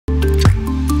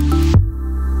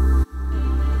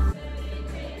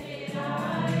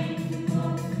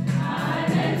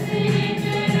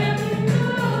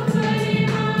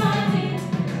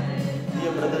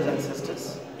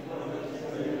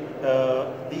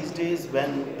days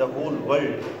when the whole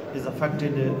world is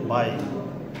affected by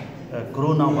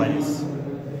coronavirus.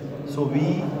 So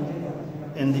we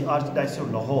in the Archdiocese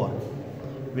of Lahore,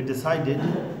 we decided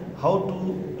how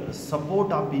to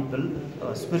support our people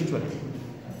spiritually.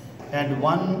 And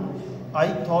I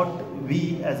thought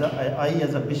I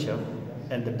as a bishop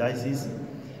and the diocese,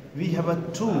 we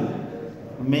have two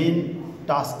main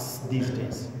tasks these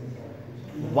days.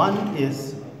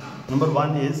 Number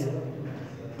one is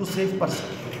to save person.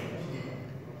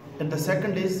 And the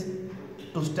second is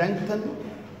to strengthen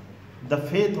the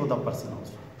faith of the person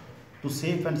also. To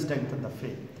save and strengthen the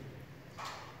faith.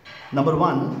 Number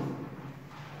one,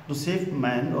 to save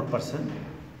man or person,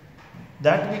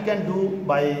 that we can do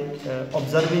by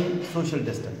observing social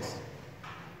distance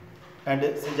and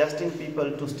suggesting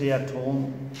people to stay at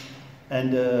home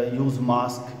and use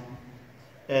mask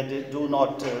and do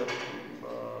not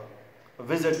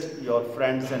visit your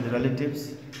friends and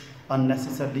relatives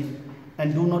unnecessarily,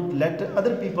 and do not let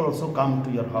other people also come to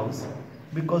your house,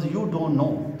 because you don't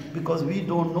know, because we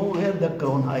don't know where the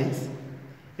corona is.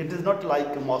 It is not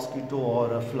like a mosquito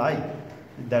or a fly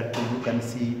that you can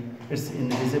see. It's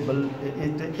invisible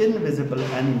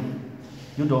enemy.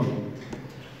 You don't know.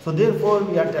 So therefore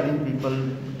we are telling people,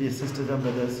 dear sisters and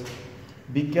brothers,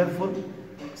 be careful,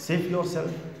 save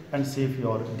yourself and save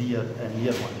your dear and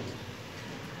near ones.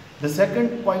 The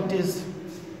second point is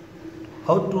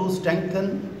how to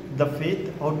strengthen the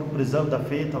faith, how to preserve the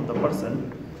faith of the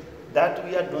person. That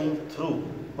we are doing through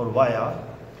or via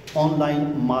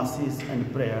online masses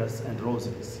and prayers and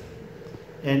rosaries.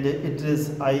 And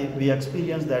we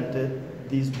experience that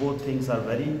these both things are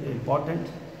very important,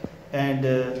 and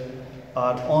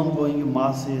our ongoing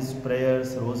masses,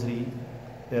 prayers, rosary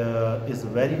is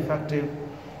very effective.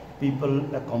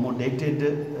 People accommodated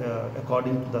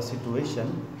according to the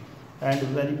situation,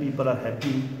 and many people are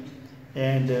happy.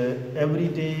 And every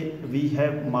day we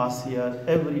have mass here,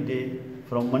 every day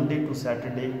from Monday to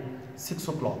Saturday, 6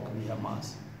 o'clock we have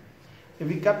mass.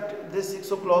 We kept this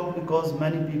 6 o'clock because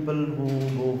many people who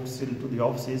go still to the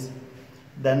offices,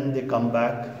 then they come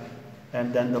back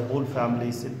and then the whole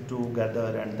family sit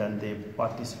together and then they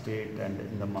participate and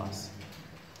in the mass.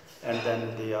 And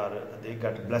then they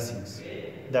get blessings.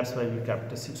 That's why we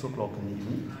kept 6 o'clock in the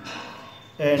evening.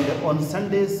 And on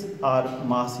Sundays our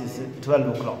mass is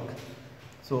 12 o'clock.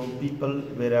 So people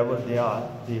wherever they are,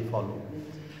 they follow.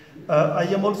 I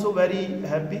am also very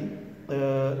happy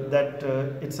that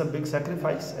it's a big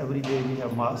sacrifice. Every day we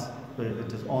have mass.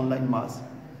 It is online mass.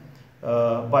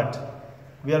 But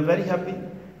we are very happy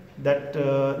that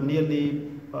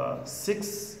nearly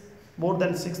more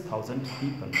than 6,000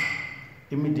 people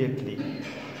immediately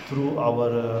through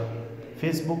our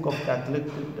Facebook of Catholic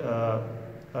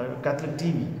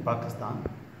TV Pakistan,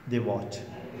 they watch.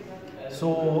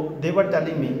 So they were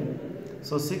telling me,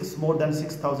 so more than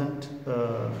 6,000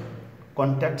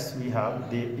 contacts we have,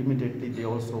 they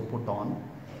also put on.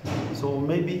 So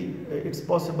maybe it's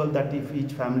possible that if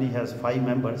each family has 5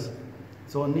 members,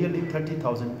 so nearly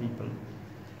 30,000 people.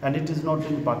 And it is not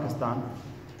in Pakistan.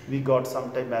 We got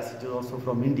sometimes messages also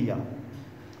from India,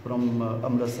 from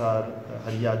Amritsar,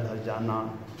 Haryana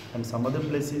and some other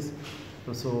places.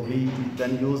 So we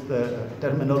then use the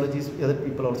terminologies other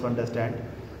people also understand.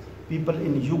 People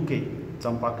in UK,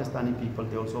 some Pakistani people,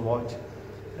 they also watch.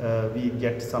 We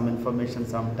get some information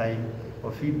sometime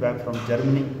or feedback from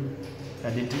Germany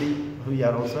and Italy. We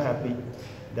are also happy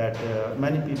that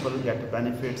many people get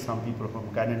benefit, some people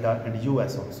from Canada and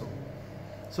US also.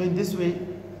 So in this way,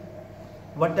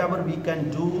 whatever we can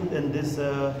do in this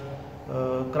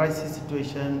crisis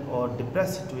situation or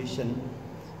depressed situation,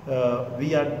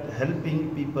 we are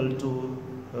helping people to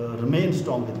remain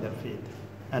strong in their faith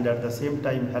and at the same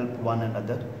time help one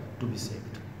another to be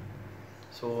saved.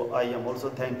 So I am also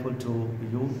thankful to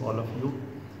you, all of you,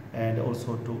 and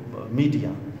also to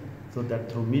media, so that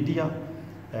through media,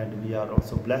 and we are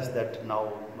also blessed that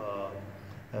now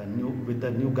with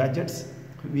the new gadgets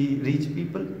we reach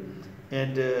people,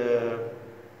 and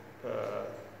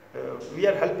we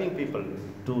are helping people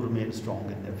to remain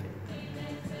strong in their faith.